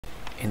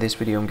In this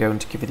video, I'm going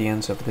to give you the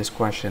answer of this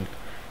question,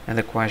 and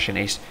the question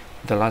is: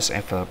 the last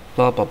ever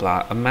blah blah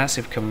blah, a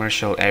massive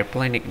commercial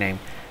airplane nicknamed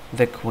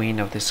the Queen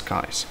of the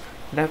Skies,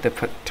 left the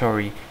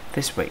factory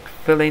this week.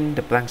 Fill in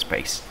the blank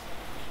space.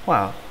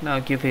 Well, now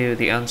I'll give you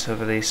the answer of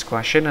this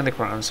question, and the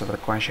correct answer of the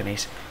question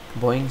is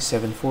Boeing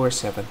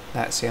 747.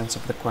 That's the answer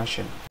of the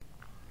question.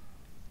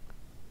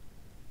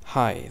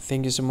 Hi,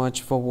 thank you so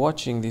much for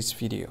watching this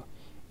video.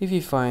 If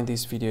you find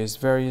this video is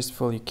very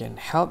useful, you can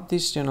help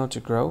this channel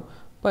to grow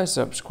by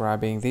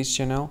subscribing this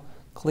channel.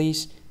 Click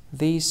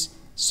this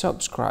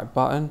subscribe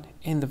button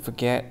and don't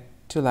forget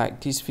to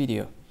like this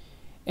video.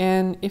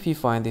 And if you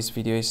find this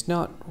video is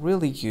not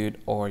really good,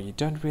 or you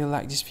don't really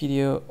like this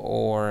video,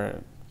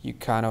 or you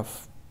kind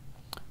of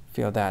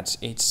feel that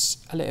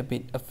it's a little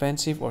bit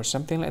offensive or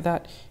something like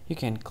that, you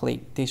can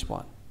click this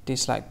one,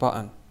 dislike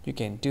button. You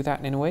can do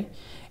that anyway.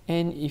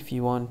 And if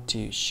you want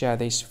to share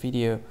this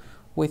video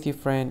with your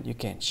friend, you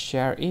can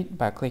share it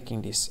by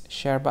clicking this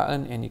share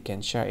button, and you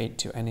can share it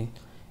to any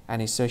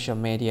social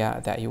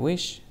media that you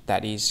wish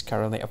that is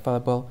currently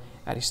available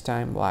at this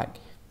time, like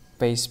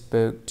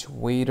Facebook,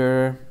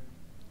 Twitter,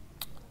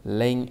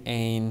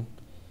 LinkedIn,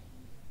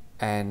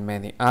 and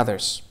many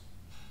others,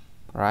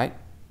 right?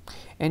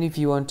 And if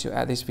you want to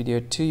add this video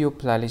to your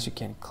playlist, you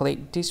can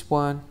click this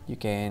one. You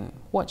can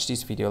watch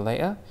this video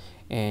later,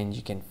 and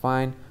you can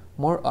find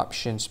more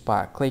options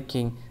by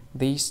clicking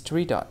these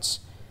three dots.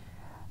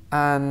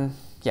 And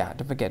yeah,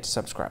 don't forget to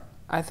subscribe.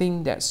 I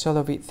think that's all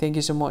of it. Thank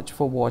you so much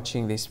for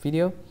watching this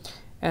video,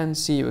 and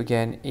see you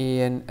again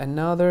in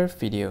another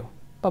video.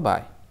 Bye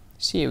bye.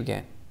 See you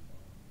again.